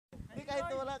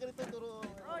kahit wala ganito turo.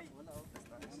 Wala oh.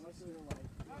 Try mo.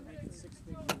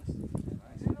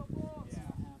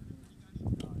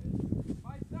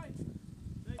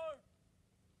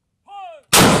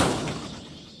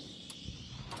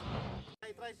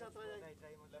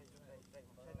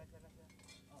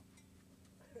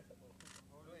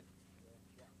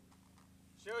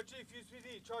 Show Chief, use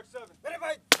PD, charge 7.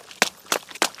 Verified!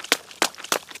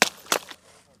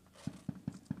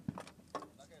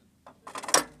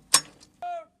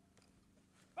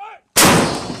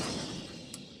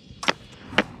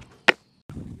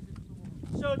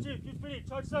 Show Chief, use PD,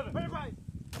 charge 7. Verified!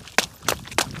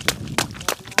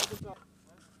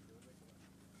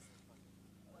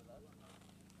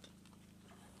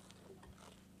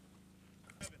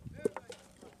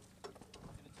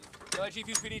 Show Chief,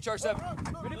 use PD, charge 7.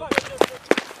 Verified!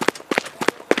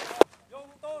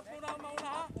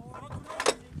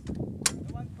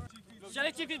 Show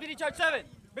Chief, use PD, charge 7.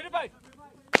 Verified!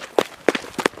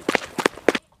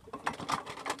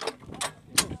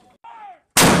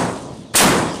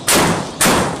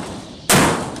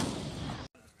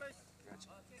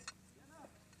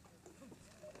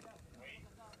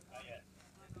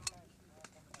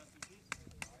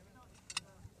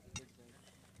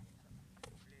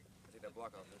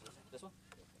 Block off. This one?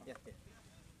 Yeah.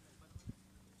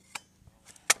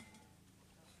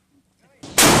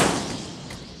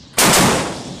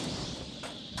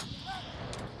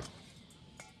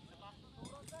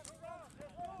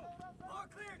 All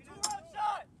clear, 2-round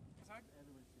shot!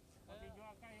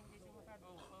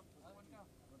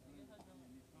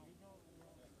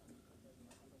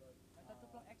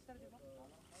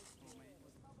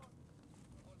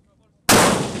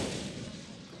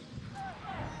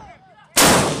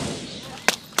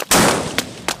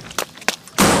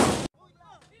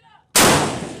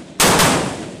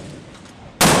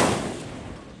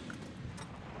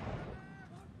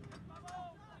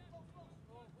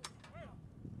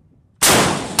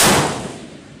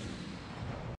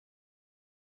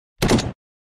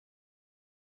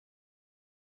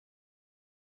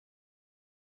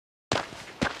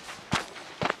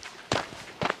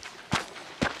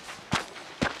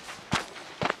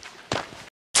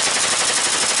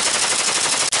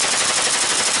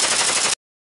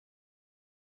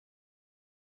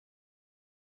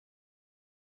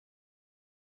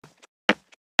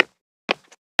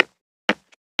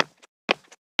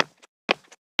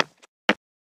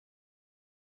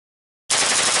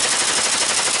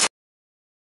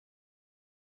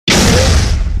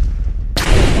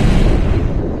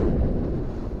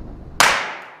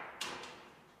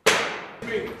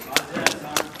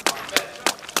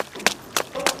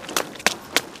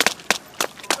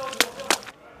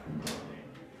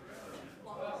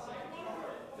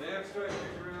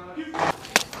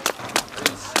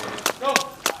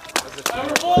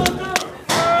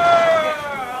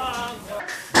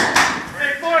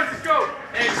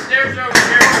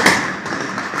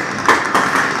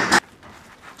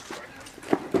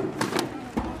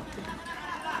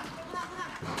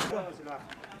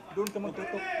 Doon ka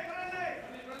magtutok.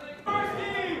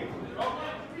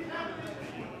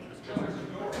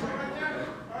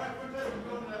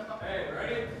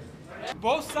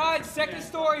 Both sides, second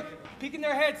story, peeking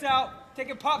their heads out,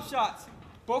 taking pop shots.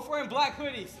 Both wearing black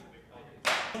hoodies.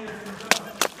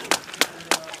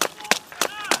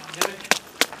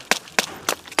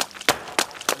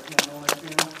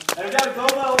 Hey, we gotta go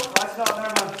now. Last stop,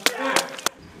 never mind.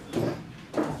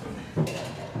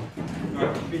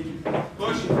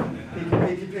 Push.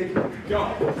 Peek. Go.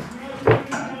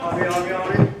 I'll be.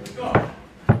 Go.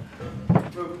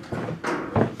 Move.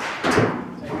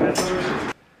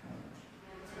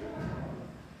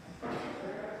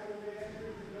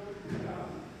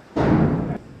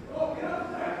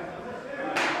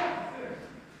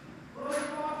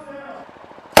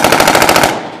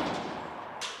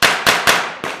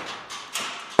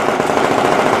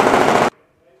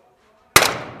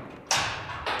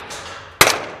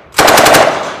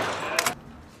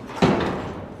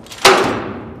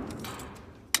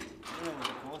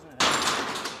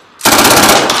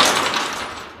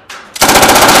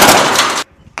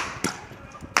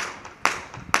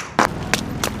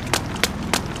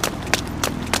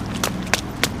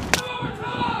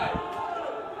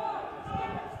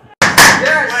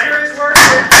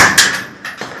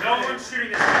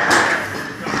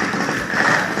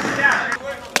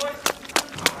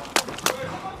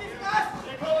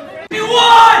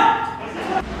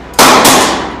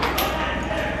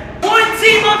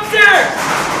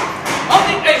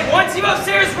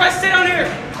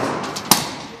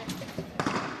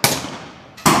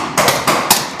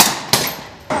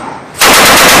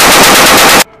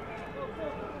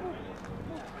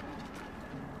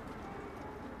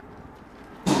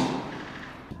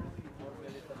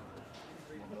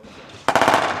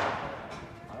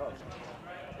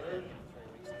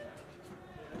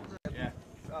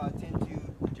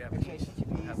 change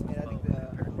CGPs, and I think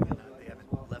They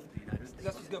haven't left the United States.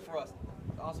 that's what's good for us.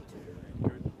 It's awesome too.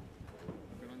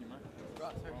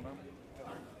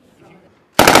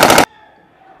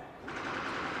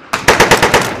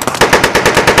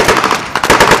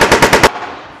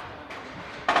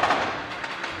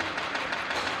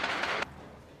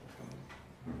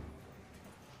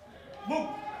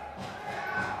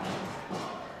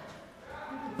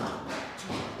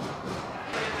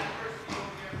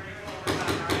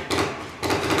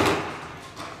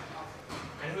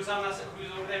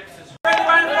 Who's over there?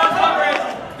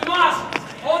 Tomas,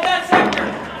 hold that sector.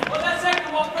 Hold that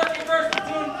sector while 31st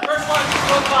platoon, first one,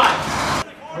 goes by.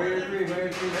 Barrier three.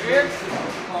 Here.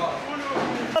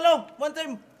 Hello, one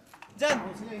team. Jan,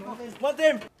 one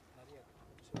team.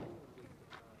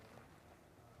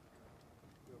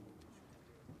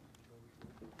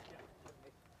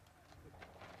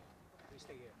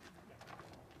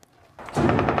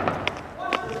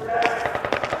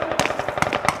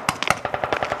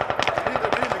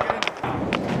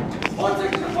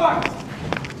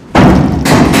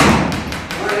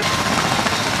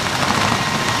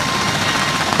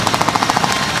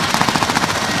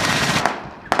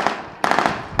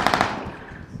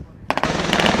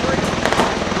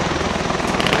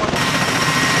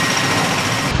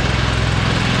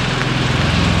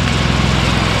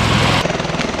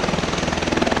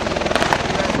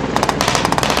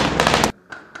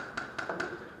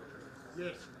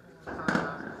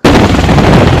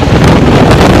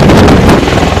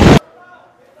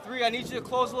 I need you to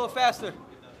close a little faster. 3,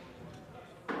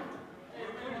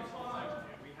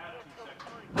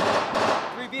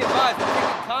 be advised, we're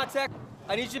taking contact.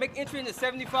 I need you to make entry into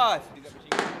 75. Been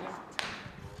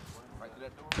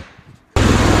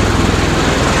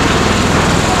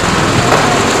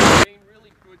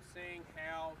really good seeing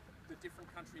how the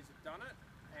different countries have done it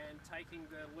and taking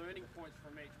the learning points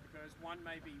from each, because one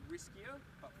may be riskier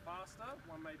but faster,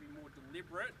 one may be more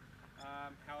deliberate,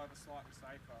 however slightly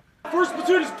safer. First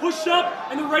platoon is pushed up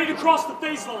and they're ready to cross the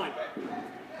phase line.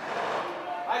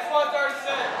 I squad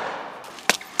 36.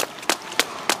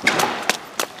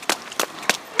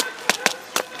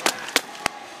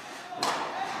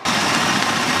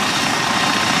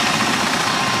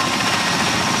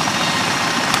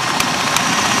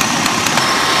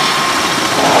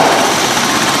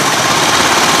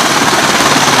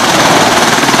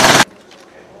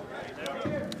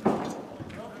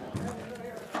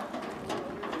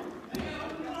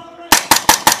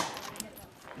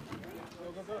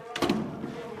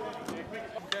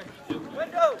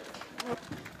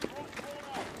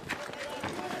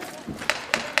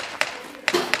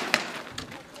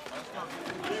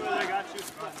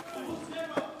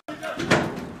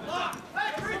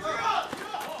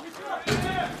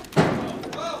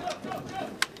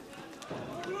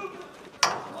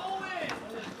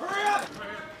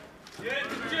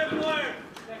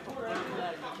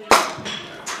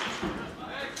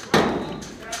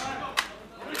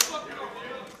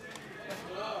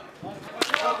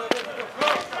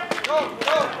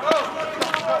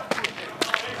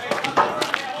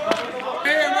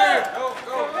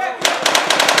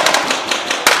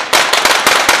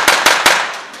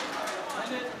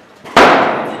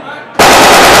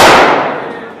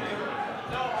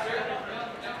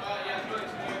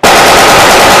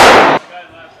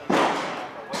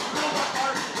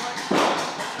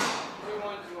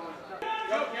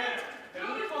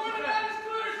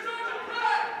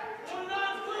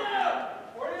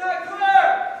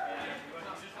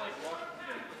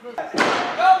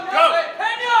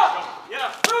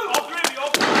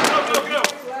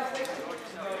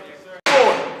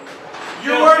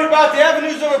 About the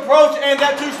avenues of approach and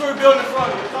that two-story building in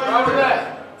front of you. Roger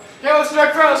that. Okay, let's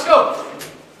direct front. Let's go.